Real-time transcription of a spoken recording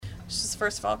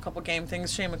first of all, a couple game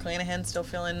things. Shane McClanahan still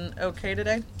feeling okay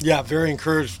today? Yeah, very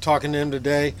encouraged talking to him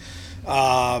today.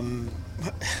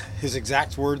 His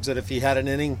exact words that if I had an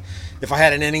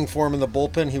inning for him in the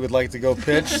bullpen, he would like to go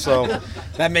pitch. So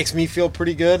that makes me feel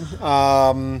pretty good.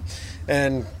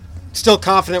 And still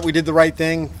confident we did the right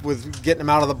thing with getting him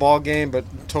out of the ball game, but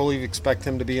totally expect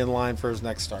him to be in line for his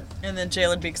next start. And then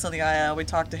Jalen Beeks on the IL. We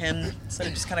talked to him, said it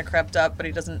just kind of crept up, but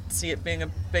he doesn't see it being a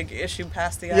big issue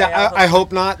past the IL. Yeah, I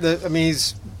hope not.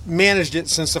 He's managed it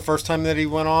since the first time that he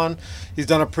went on. He's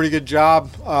done a pretty good job.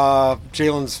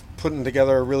 Jalen's putting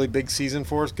together a really big season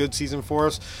for us, good season for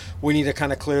us. We need to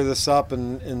kind of clear this up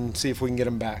and see if we can get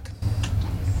him back.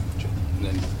 And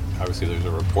then obviously there's a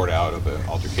report out of an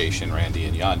altercation, Randy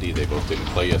and Yandy. They both didn't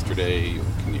play yesterday.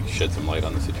 Can you shed some light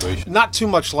on the situation? Not too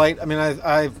much light. I mean,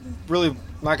 I really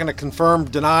not going to confirm,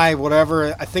 deny,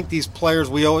 whatever. I think these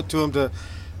players, we owe it to them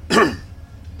to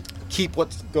keep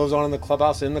what goes on in the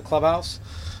clubhouse.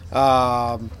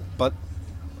 But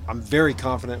I'm very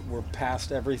confident we're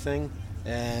past everything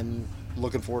and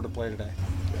looking forward to play today.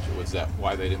 Was that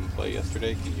why they didn't play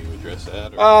yesterday? Can you address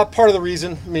that? Part of the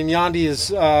reason. I mean, Yandy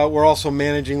is. We're also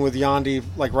managing with Yandy.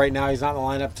 Like right now, he's not in the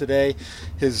lineup today.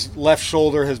 His left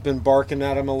shoulder has been barking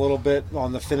at him a little bit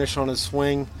on the finish on his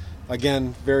swing.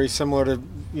 Again, very similar to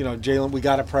Jalen. We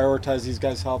got to prioritize these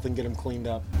guys' health and get them cleaned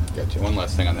up. Gotcha. One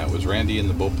last thing on that. Was Randy in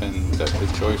the bullpen? Was that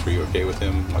his choice? Were you okay with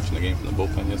him watching the game from the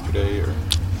bullpen yesterday? Or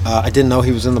I didn't know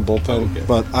he was in the bullpen,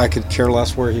 but I could care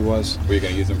less where he was. Were you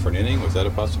going to use him for an inning? Was that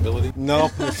a possibility? No.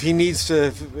 If he needs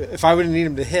to, if I would need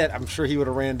him to hit, I'm sure he would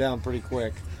have ran down pretty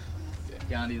quick.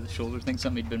 Yandy, the shoulder thing,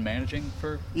 something he'd been managing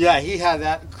for? Yeah, he had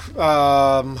that.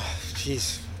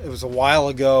 It was a while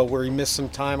ago where he missed some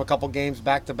time, a couple games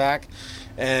back to back,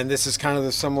 and this is kind of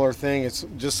the similar thing. It's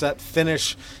just that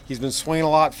finish. He's been swinging a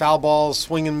lot, foul balls,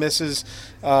 swing and misses.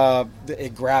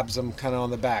 It grabs him kind of on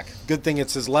the back. Good thing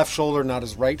it's his left shoulder, not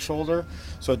his right shoulder,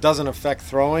 so it doesn't affect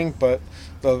throwing. But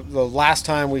the last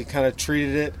time we kind of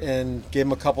treated it and gave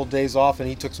him a couple days off, and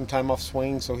he took some time off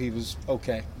swinging, so he was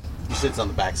okay. You said it's on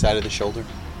the back side of the shoulder?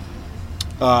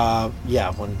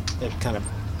 Yeah, when it kind of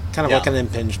like an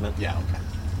impingement. Yeah, okay.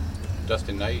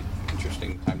 Dustin Knight,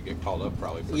 interesting time to get called up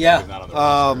probably. For Yeah. not on the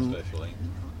roster especially.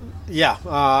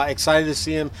 Yeah, excited to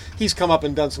see him. He's come up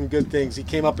and done some good things. He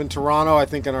came up in Toronto, I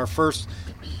think, in our first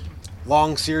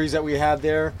long series that we had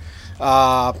there.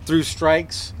 Threw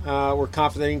strikes. We're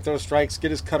confident he can throw strikes,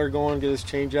 get his cutter going, get his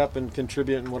changeup, and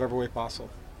contribute in whatever way possible.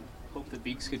 Hope the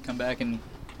Beeks could come back and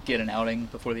get an outing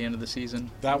before the end of the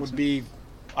season. That would be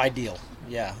ideal.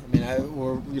 Yeah, I mean,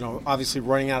 we're obviously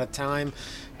running out of time,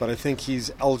 but I think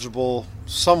he's eligible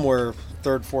somewhere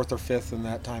 3rd, 4th, or 5th in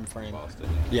that time frame. Boston.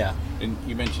 Yeah. And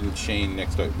you mentioned Shane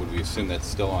next up. Would we assume that's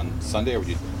still on Sunday, or would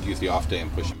you use the off day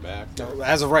and push him back? No,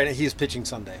 as of right now, he's pitching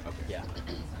Sunday. Okay. Yeah.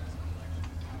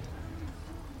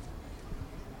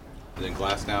 And then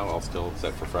Glass now all still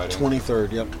set for Friday.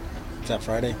 23rd. Yep. Is that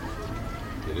Friday?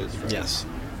 It is Friday. Yes.